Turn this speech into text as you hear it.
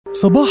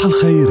صباح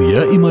الخير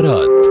يا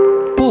إمارات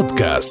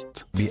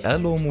بودكاست.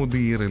 بيقالوا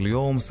مدير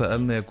اليوم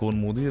سألنا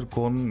يكون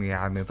مديركم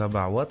يعني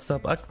تبع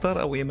واتساب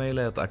أكتر أو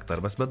إيميلات أكتر،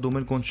 بس بده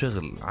منكم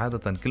شغل.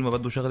 عادة كل ما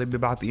بده شغل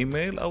بيبعت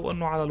إيميل أو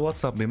أنه على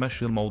الواتساب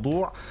بيمشي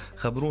الموضوع.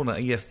 خبرونا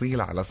أي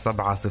ستيل على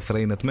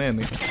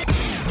 708.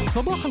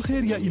 صباح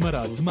الخير يا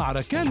إمارات مع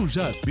ركال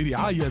وجاد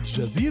برعاية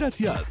جزيرة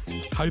ياس،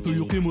 حيث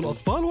يقيم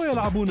الأطفال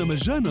ويلعبون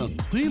مجانا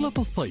طيلة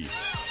الصيف.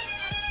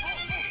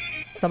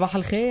 صباح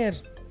الخير.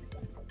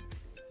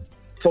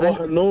 صباح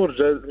النور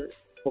جاد.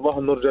 صباح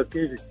النور جاد،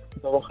 كيفك؟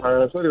 صباح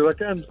سوري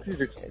ركان،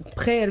 كيفك؟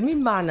 بخير.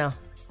 مين معنا؟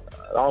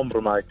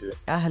 عمرو معك.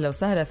 أهلا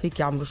وسهلا فيك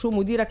يا عمرو. شو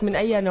مديرك من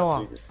أي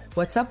نوع؟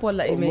 واتساب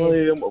ولا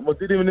إيميل؟ والله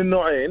مديري من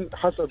النوعين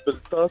حسب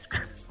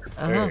التاسك.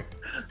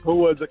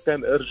 هو إذا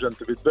كان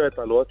أرجنت بيتبعت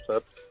على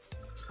الواتساب،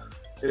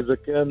 إذا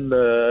كان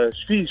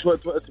في شوية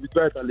وقت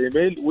بيتبعت على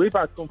الإيميل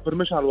ويبعت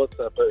كونفرميشن على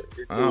الواتساب.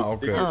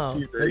 أوكي.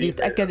 بدي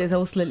يتأكد إذا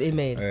وصل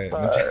الإيميل.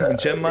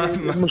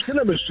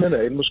 المشكلة مش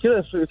هنا،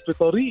 المشكلة في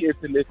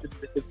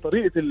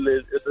طريقة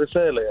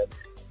الرسالة يعني.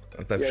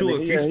 طيب شو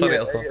كيف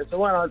طريقتها؟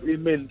 سواء على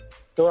الإيميل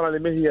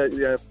هي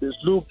يعني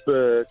بأسلوب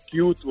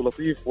كيوت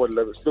ولطيف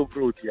ولا بأسلوب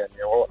روت يعني.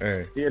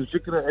 هي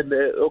الفكرة إن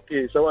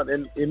أوكي سواء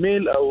إن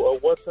إيميل أو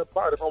واتساب،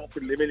 بعرف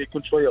ممكن الإيميل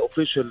يكون شوية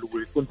أوفيشال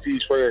ويكون فيه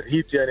شوية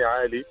هيت يعني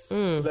عالي،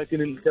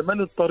 لكن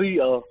كمان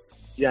الطريقة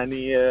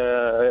يعني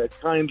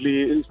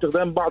كايندلي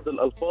استخدام بعض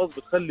الألفاظ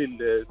بتخلي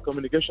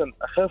الكوميونيكيشن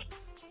أخف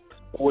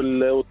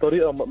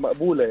والطريقة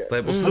مقبولة يعني.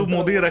 طيب أسلوب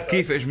مديرك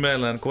كيف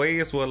إجمالا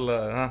كويس ولا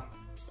ها؟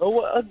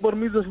 هو أكبر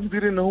ميزة في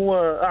مديري إنه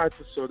هو قاعد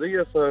في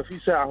السعودية، ففي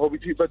ساعة هو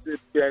بيجي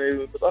يعني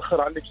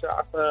متأخر عني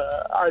بساعة،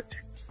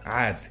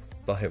 فعادي.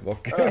 طيب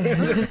أوكي.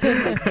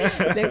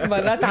 ليك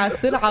مرات على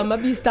السرعة ما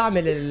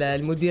بيستعمل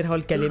المدير هول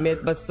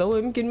الكلمات، بس هو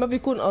يمكن ما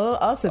بيكون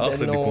قاصد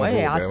إنه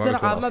على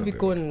السرعة ما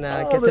بيكون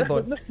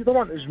كاتبهم. نحكي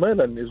طبعا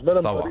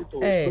إجمالا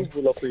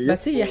طريقته لطيف،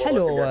 بس هي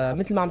حلو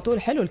مثل ما عم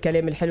تقول، حلو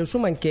الكلام الحلو شو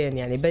ما كان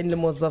يعني، بين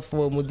الموظف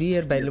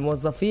ومدير، بين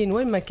الموظفين،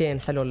 وين ما كان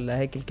حلو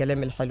هيك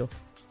الكلام الحلو.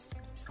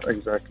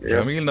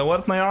 جميل.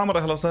 نورتنا يا عمرو،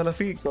 اهلا وسهلا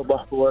فيك.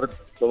 صباح ورد.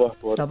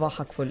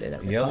 صباحك فل إلك.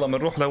 يلا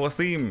منروح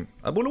لوسيم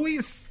ابو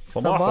لويس.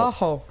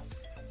 صباحو.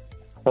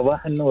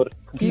 صباح النور.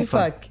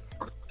 كيفك؟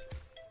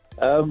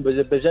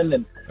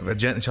 بجنن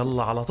ان شاء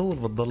الله على طول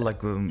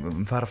بتضلك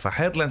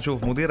مفرفح. هات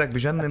لنشوف مديرك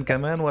بجنن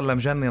كمان ولا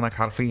مجننك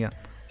حرفيا؟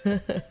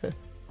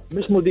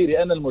 مش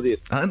مديري، انا المدير.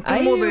 انت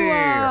أيوة. المدير.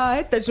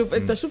 انت شوف،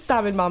 انت شو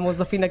بتعمل مع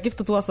موظفينك؟ كيف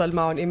تتواصل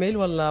معهم؟ ايميل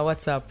ولا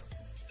واتساب؟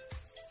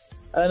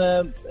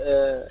 انا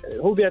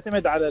هو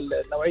بيعتمد على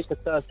نوعيه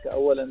التاسك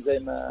اولا زي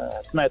ما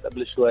سمعت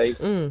قبل شوي.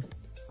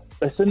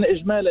 بس إن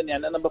اجمالا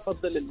يعني انا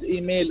بفضل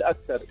الايميل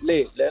اكثر.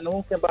 ليه؟ لانه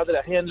ممكن بعض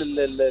الاحيان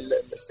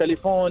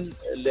التليفون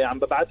اللي عم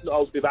ببعث له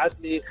او بيبعث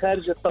لي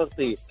خارج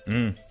التغطيه.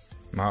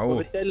 معقول.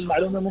 وبالتالي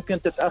المعلومه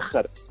ممكن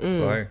تتاخر.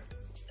 صحيح.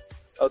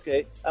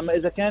 اوكي. اما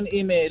اذا كان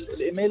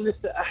الايميل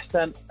لسه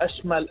احسن،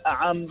 اشمل،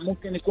 اعم،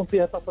 ممكن يكون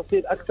فيها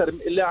تفاصيل اكثر.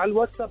 اللي على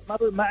الواتساب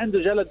ما عنده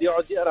جلد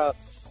يقعد يقرا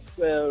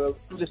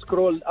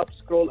سكرول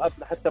اب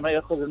لحتى ما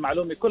ياخذ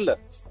المعلومه كلها.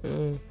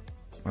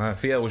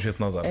 فيها وجهة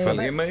نظر.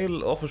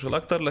 فالايميل اوفيشال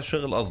اكتر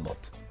للشغل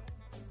اضبط.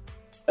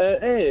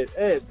 ايه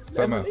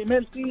لأن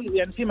الايميل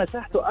في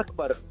مساحته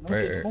اكبر.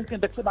 ممكن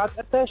بدك تبعت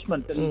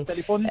اتاشمنت.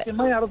 التليفون يمكن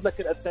ما يعرض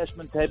لك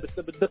الاتاشمنت هاي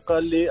بالدقه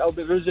اللي او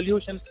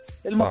بالريزوليوشن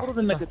المفروض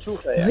انك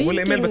تشوفها يعني.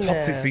 والايميل بتحط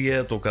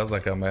سيسيات وكذا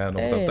كمان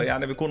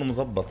يعني بيكون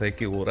مزبط هيك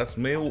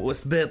ورسمي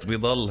واثبات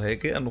بيضل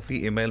هيك انه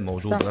في ايميل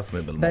موجود. صح.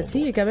 رسمي بالموضوع. بس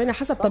هي كمان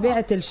حسب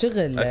طبيعه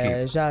الشغل.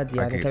 أكيد. جاد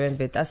يعني. أكيد. كمان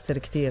بتاثر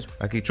كتير.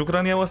 اكيد.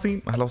 شكرا يا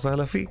وسيم، اهلا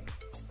وسهلا فيك.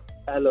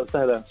 اهلا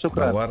وسهلا.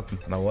 شكرا.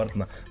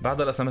 نورتنا.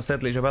 بعد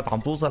الاسمسات الاجابات عم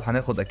توصل،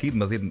 حناخد اكيد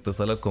مزيد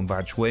اتصالاتكم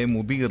بعد شوي.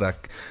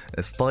 مديرك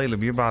ستايل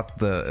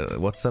بيبعت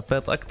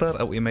واتسابات اكتر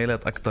او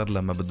ايميلات اكتر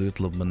لما بده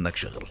يطلب منك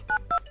شغل؟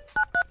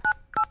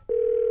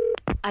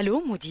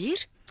 الو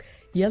مدير.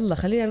 يلا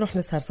خلينا نروح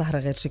نسهر سهرة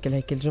غير شكل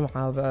هيك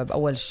الجمعة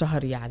بأول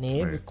الشهر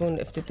يعني. بيكون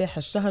افتتاح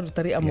الشهر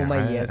بطريقة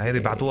مميزة. هيدي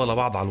بعتوها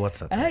لبعض على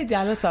الواتساب. هيدي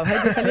على الواتساب.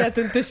 هيدي خليها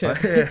تنتشر.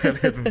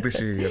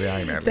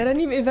 يعني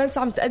ترانيم إيفنتس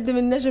عم تقدم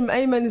النجم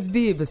أيمن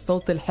زبيب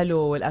بالصوت الحلو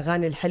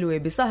والأغاني الحلوة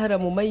بسهرة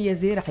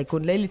مميزة. رح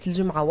يكون ليلة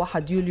الجمعة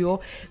 1 يوليو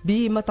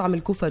بمطعم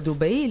الكوفة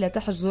دبي.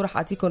 لتحجزوا رح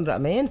أعطيكم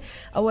رقمين.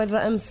 أول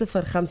رقم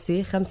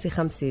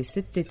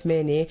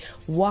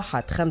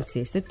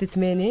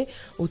 0555611568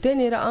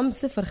 وتاني رقم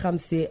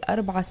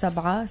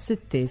 0547600014.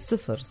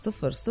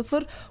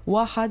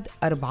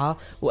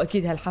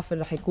 وأكيد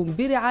هالحفل رح يكون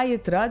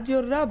برعاية راديو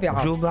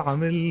الرابعة. شو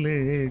بعمل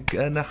لك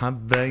أنا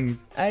حبيت.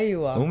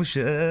 أيوة. ومش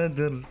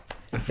قادر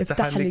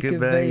افتح لك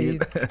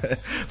البيت.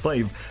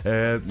 طيب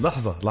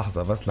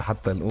لحظة بس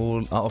لحتى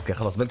نقول اوكي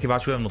خلاص بلكي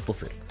بعد شوية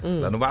بنتصل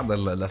لانه بعد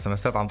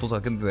الاسمسات عم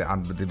توصل. كنت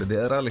عم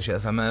بدي اقرا لي شيء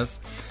اسمس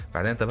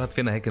بعدين انتبهت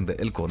فينا هيك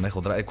ندق لكم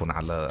ناخذ رايكم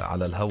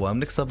على الهواء،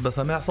 بنكسب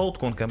بسماع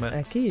صوتكم كمان.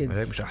 اكيد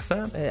هيك مش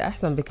احسن؟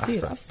 احسن بكتير.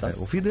 أحسن.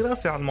 أفضل. وفي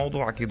دراسة على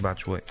الموضوع اكيد بعد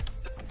شوي.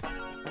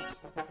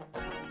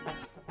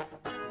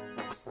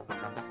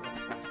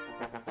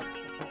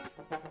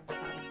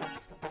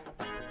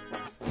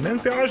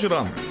 نانسي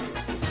عجرم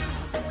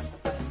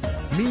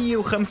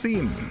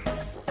 150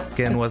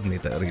 كان وزني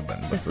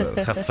تقريبا بس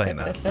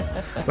خفينا.